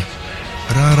maar 3.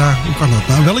 Rara, hoe kan dat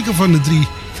nou? Welke van de 3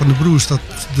 van de broers dat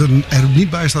er niet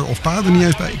bij staat, of pa er niet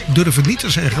eens bij? Ik durf het niet te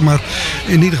zeggen, maar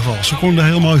in ieder geval, ze konden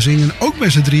heel mooi zingen. Ook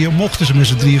met z'n drieën, mochten ze met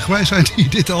z'n drieën geweest zijn die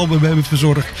dit album hebben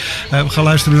verzorgd. We gaan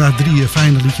luisteren naar 3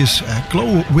 fijne liedjes.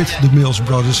 Claw with the Mills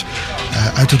Brothers,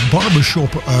 uit het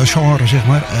barbershop genre, zeg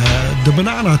maar. De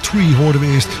Banana Tree hoorden we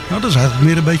eerst. Nou, dat is eigenlijk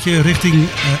meer een beetje richting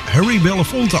Harry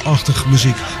Belafonte-achtig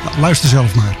muziek. Nou, luister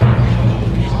zelf maar.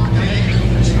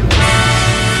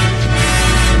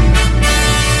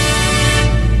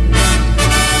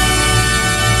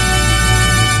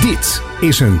 Dit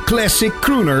is een classic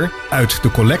crooner uit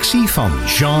de collectie van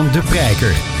Jean de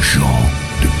Prijker. Jean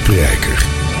de Prijker.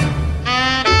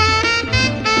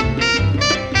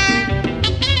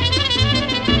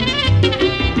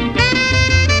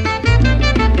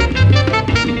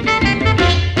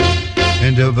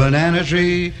 In the banana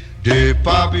tree, the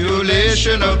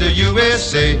population of the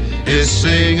USA is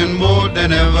singing more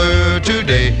than ever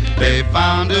today. They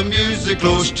found the music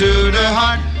close to the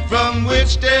heart, from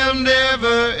which they'll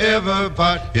never ever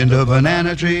part. In the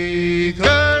banana tree,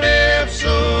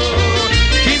 calypso,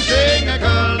 keep singing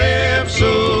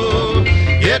calypso.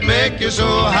 It make you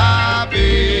so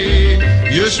happy,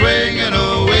 you're swinging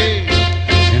away.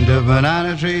 In the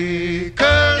banana tree,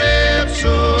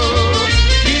 calypso,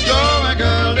 keep going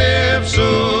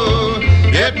calypso.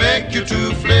 It make you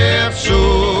to flip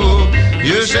so,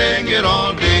 you sing it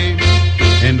all day.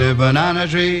 In the banana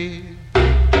tree.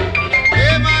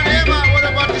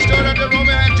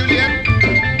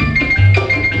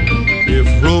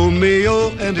 If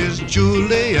Romeo and his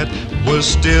Juliet were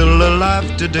still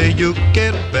alive today, you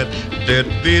can bet there'd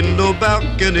be no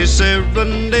balcony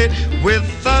serenade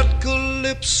without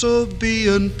calypso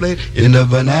being played. In the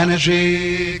banana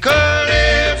tree,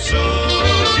 calypso,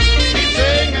 keep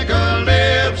singing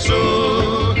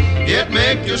calypso. It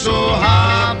make you so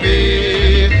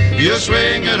happy, you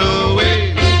swing it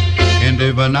away. In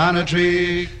the banana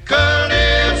tree,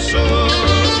 calypso,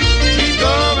 keep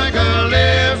going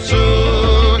calypso.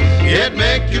 It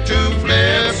make you to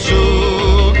flip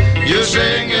so, you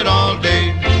sing it all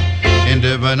day. In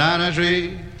the banana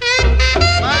tree.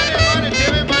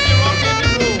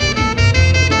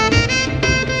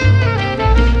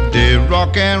 The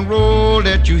rock and roll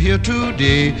that you hear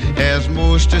today has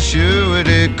most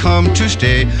assuredly come to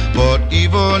stay. But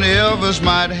even Elvis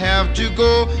might have to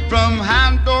go from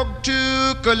Hound Dog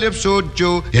to Calypso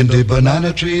Joe. In the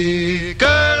banana tree,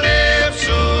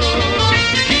 calypso,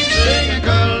 keep singing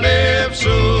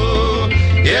calypso.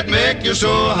 It make you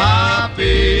so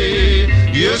happy,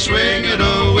 you swing it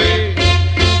away.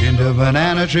 In the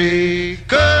banana tree,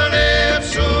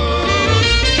 calypso,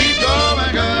 keep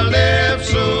going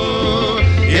calypso.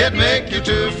 It make you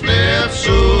to flip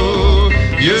so,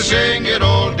 you sing it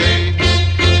all day.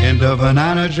 In the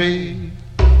banana tree,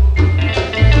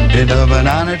 in the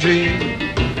banana tree,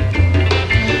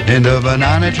 in the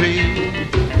banana tree,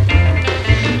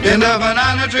 in the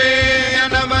banana tree, in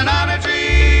the banana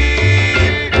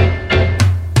tree.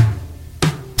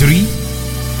 3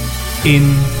 in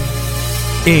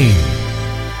 1.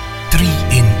 3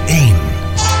 in 1.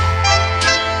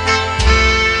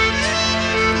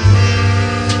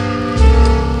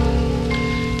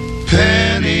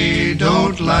 Penny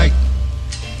don't like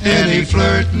any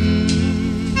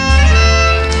flirting,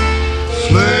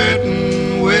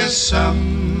 flirting with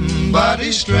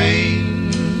somebody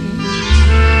strange.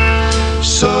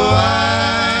 So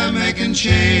I'm making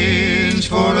change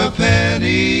for a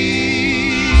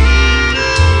penny,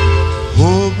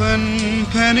 hoping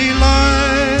Penny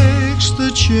likes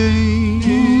the change.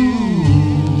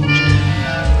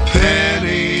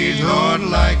 Penny don't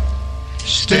like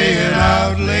staying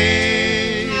out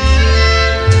late.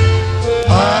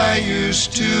 I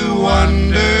used to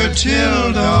wonder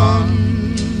till dawn.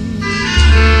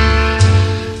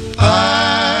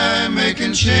 I'm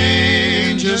making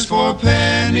changes for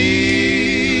Penny.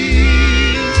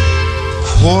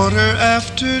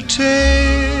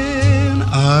 10:15,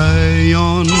 I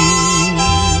yawn.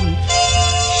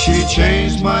 She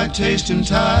changed my taste in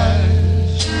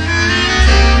ties.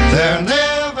 They're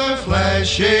never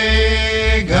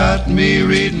flashy, got me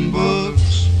reading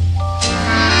books,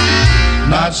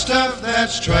 not stuff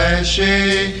that's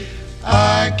trashy.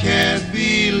 I can't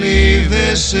believe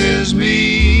this is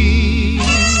me.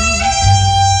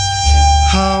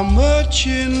 How much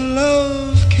in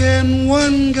love can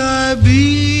one guy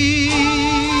be?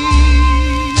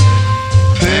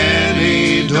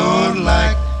 Penny don't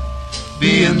like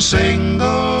being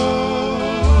single,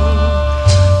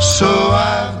 so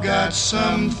I've got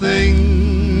some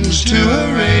things to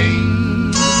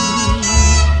arrange.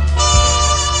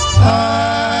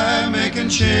 I'm making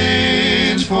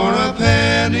change for a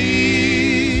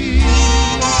penny,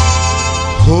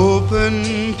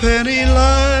 hoping Penny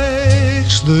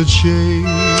likes the change.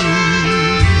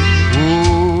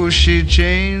 Oh, she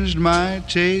changed my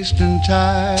taste in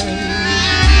ties.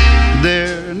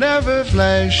 They're never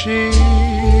flashy,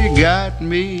 got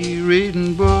me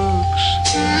reading books,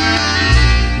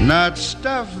 not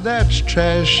stuff that's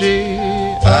trashy.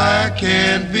 I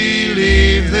can't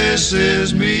believe this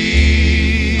is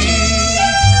me.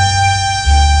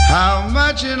 How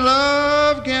much in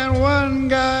love can one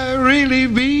guy really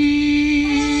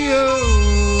be?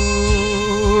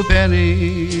 Oh,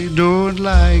 Penny don't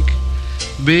like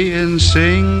being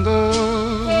single,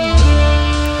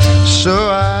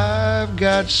 so I've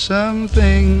got some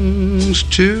things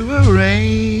to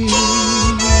arrange.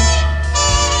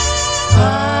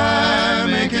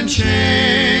 I'm making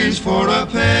change for a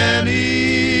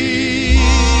penny,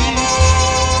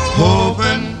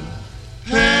 hoping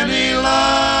Penny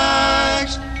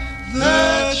likes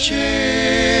the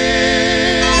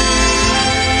change.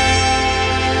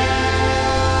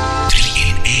 3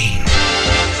 in 1.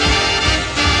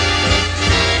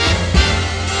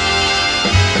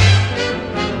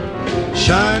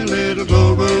 Shine little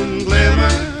glowworm,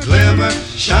 glimmer, glimmer.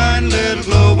 Shine little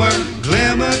glowworm,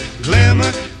 glimmer,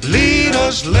 glimmer. Lead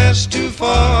us less too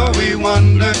far, we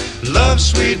wander. Love's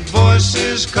sweet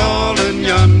voices calling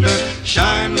yonder.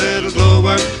 Shine little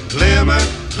glowworm, glimmer,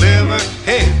 glimmer.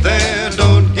 Hey there,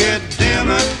 don't get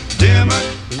dimmer, dimmer.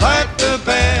 Light the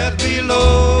path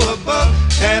below, above,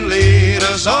 and lead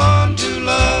us on to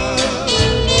love.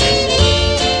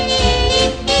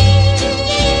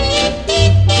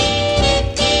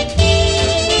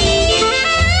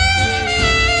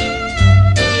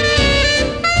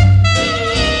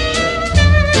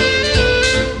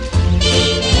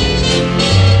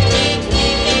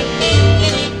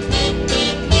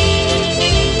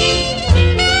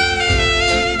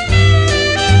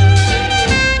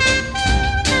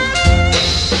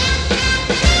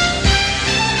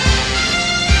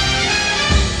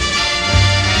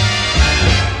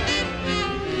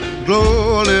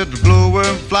 Glow, little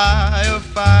glowworm, fly a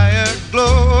fire.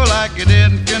 Glow like an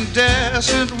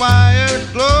incandescent wire.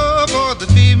 Glow for the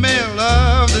female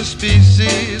of the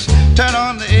species. Turn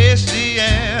on the AC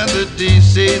and the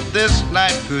DC. This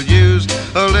night could use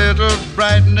a little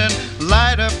brightening.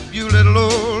 Light up, you little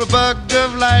old bug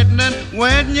of lightning.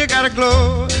 When you gotta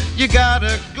glow, you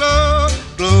gotta glow.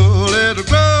 Glow, little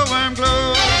glowworm,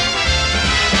 glow.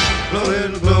 Glow,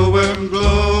 little glowworm,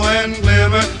 glow and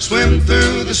glimmer. Swim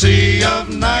through the sea of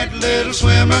night, little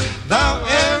swimmer. Thou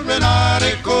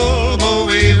aeronautical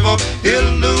boevo,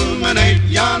 illuminate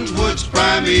yon woods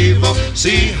primeval.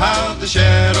 See how the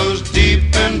shadows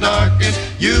deep and darken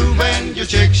You and your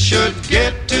chick should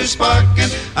get to sparking.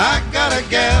 I got a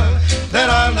gal that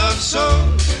I love so.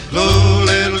 Glow,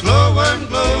 little glowworm,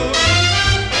 glow.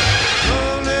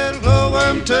 Glow, little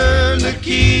glowworm, turn the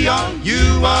key on.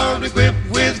 You are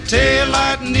equipped with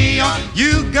taillight neon.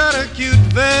 You got a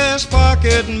cute vest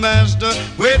pocket master,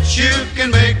 which you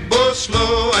can make both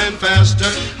slow and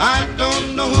faster. I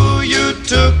don't know who you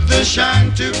took the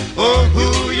shine to, or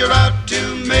who you're out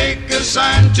to make a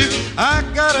sign to. I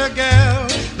got a gal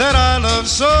that I love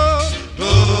so.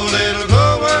 Glow, little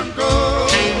glowworm, glow.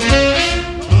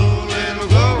 Glow, little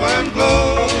glowworm,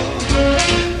 glow.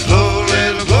 Glow,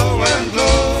 little glowworm,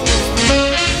 glow.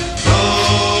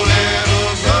 Glow,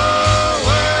 little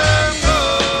glowworm,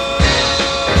 glow.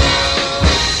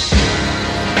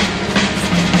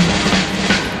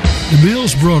 De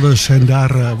Mills Brothers, en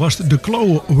daar was de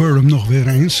Glowworm nog weer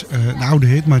eens. Een oude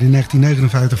hit, maar in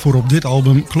 1959 voor op dit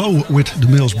album Glow with the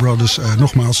Mills Brothers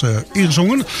nogmaals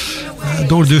ingezongen.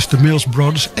 Door dus de Mills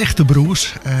Brothers, echte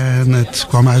broers. En het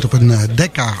kwam uit op een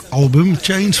Decca-album.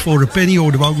 Chains for a Penny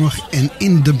hoorden we ook nog. En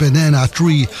In the Banana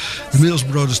Tree. De Mills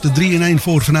Brothers, de 3-in-1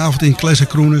 voor vanavond in Classic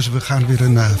Crooners. We gaan weer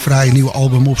een vrij nieuw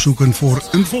album opzoeken voor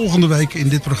een volgende week in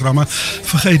dit programma.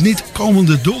 Vergeet niet,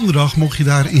 komende donderdag, mocht je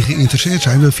daarin geïnteresseerd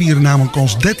zijn. We vieren namelijk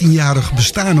ons 13-jarig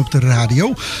bestaan op de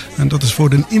radio. En dat is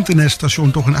voor een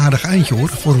internetstation toch een aardig eindje hoor.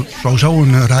 Voor sowieso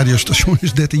een radiostation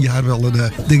is 13 jaar wel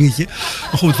een dingetje.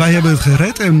 Maar goed, wij hebben het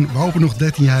gered en we hopen nog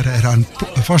 13 jaar eraan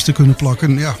vast te kunnen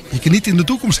plakken. Ja, je kan niet in de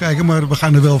toekomst kijken, maar we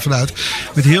gaan er wel vanuit.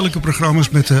 Met heerlijke programma's,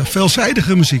 met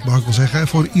veelzijdige muziek mag ik wel zeggen.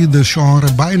 Voor ieder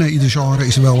genre, bijna ieder genre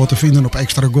is er wel wat te vinden op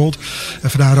Extra Gold. En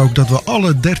vandaar ook dat we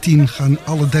alle 13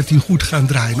 goed gaan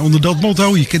draaien. Onder dat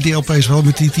motto, je kent die LP's wel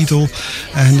met die titel.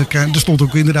 En er stond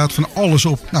ook inderdaad van alles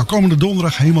op. Nou, komende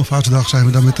donderdag, Hemelvaartsdag, zijn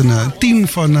we dan met een team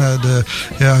van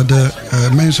de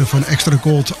mensen van Extra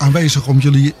Gold aanwezig om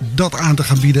jullie dat aan te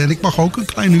gaan bieden. En ik mag ook een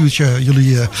klein uurtje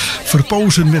jullie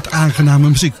verpozen met aangename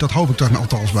muziek. Dat hoop ik dan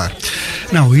althans maar.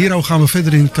 Nou, hier gaan we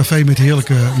verder in het café met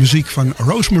heerlijke muziek van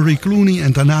Rosemary Clooney.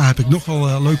 En daarna heb ik nog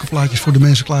wel leuke plaatjes voor de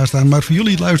mensen klaarstaan. Maar voor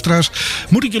jullie luisteraars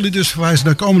moet ik jullie dus verwijzen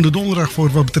naar komende donderdag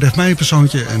voor wat betreft mijn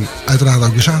persoontje. En uiteraard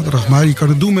ook de zaterdag. Maar je kan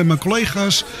het doen met mijn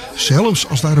collega's. Zelfs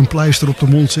als daar een pleister op de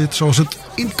mond zit. Zoals het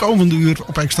in het komende uur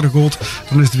op Extra Gold.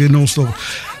 Dan is het weer non-stop.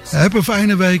 Heb een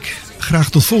fijne week. Graag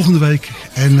tot volgende week.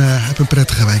 En heb een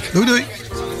prettige week. Doei doei.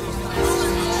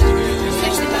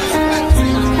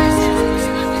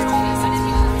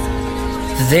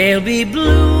 There'll be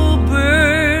bluebirds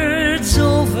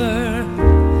over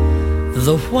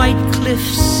the white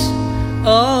cliffs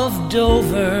of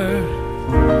Dover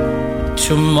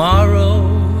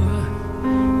tomorrow.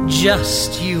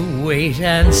 Just you wait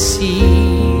and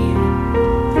see.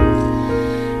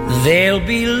 There'll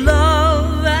be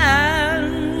love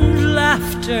and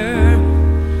laughter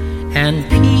and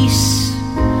peace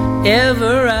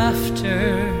ever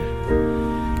after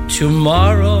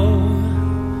tomorrow,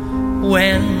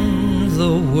 when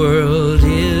the world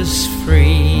is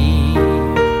free.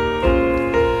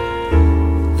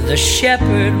 The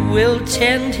shepherd will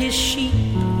tend his sheep,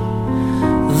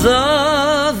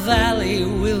 the valley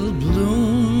will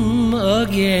bloom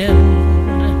again,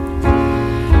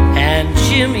 and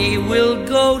Jimmy will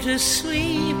go to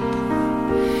sleep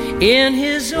in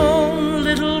his own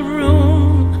little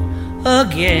room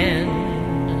again.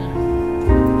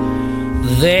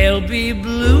 There'll be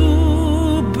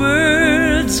bluebirds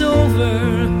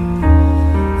over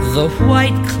the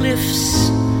white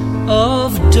cliffs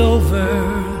of Dover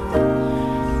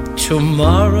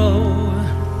tomorrow.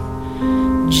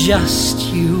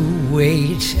 Just you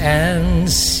wait and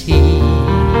see.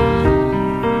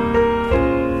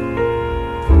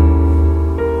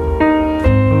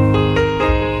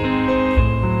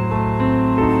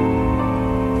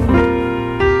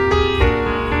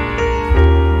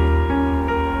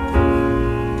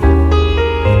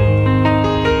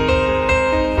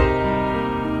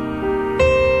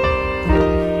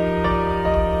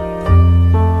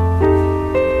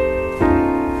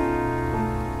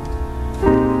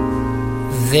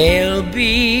 There'll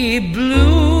be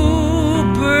bluebirds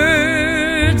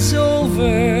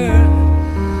over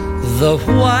the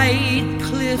white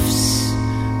cliffs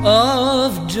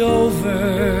of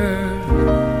Dover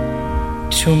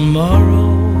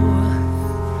tomorrow.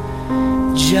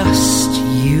 Just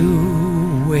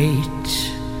you wait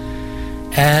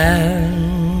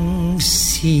and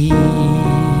see.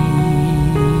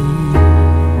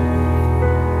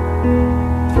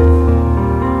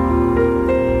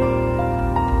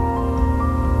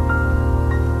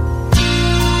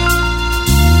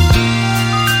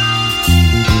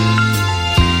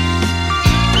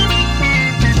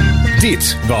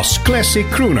 Dit was Classic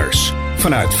Crooners.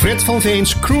 vanuit Fred van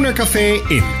Veens Crooner Café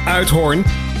in Uithoorn.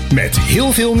 Met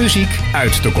heel veel muziek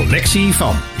uit de collectie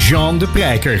van Jean de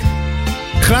Prijker.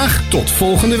 Graag tot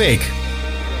volgende week.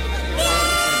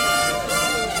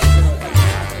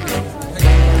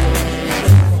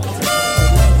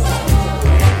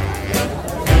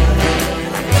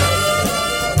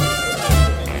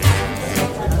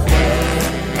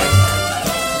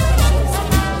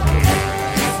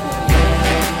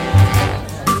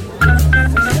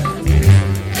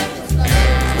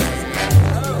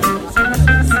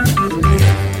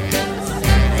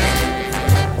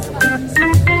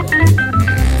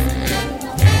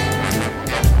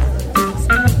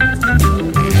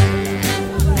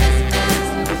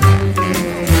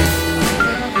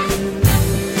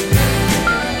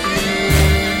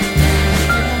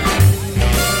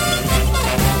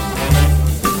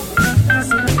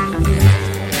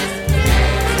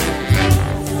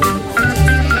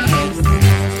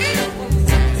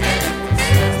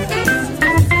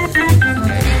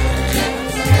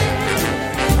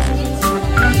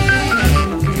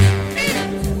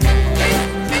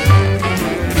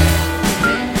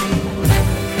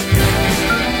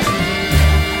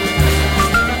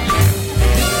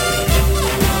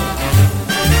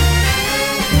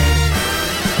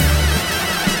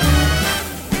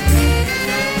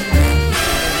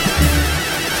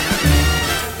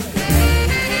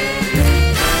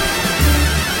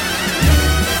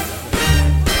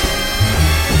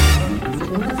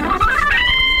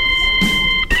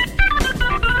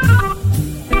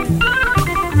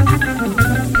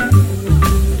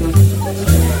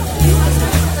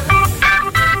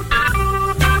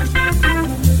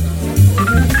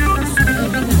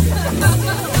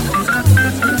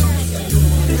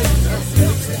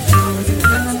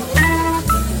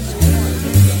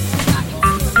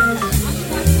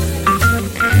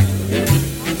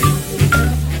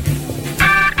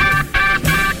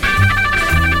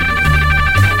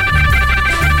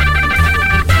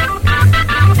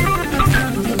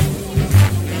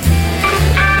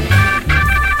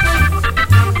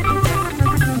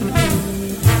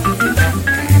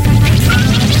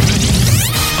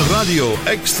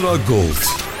 Extra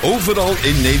Gold. Overal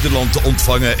in Nederland te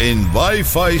ontvangen in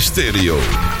wifi stereo.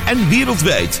 En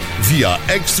wereldwijd via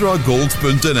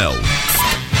extragold.nl.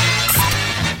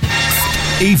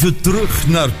 Even terug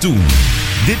naar toen.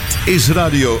 Dit is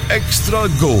Radio Extra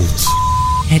Gold.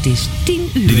 Het is 10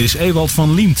 uur. Dit is Ewald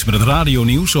van Liemt met het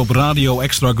radionieuws op Radio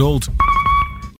Extra Gold.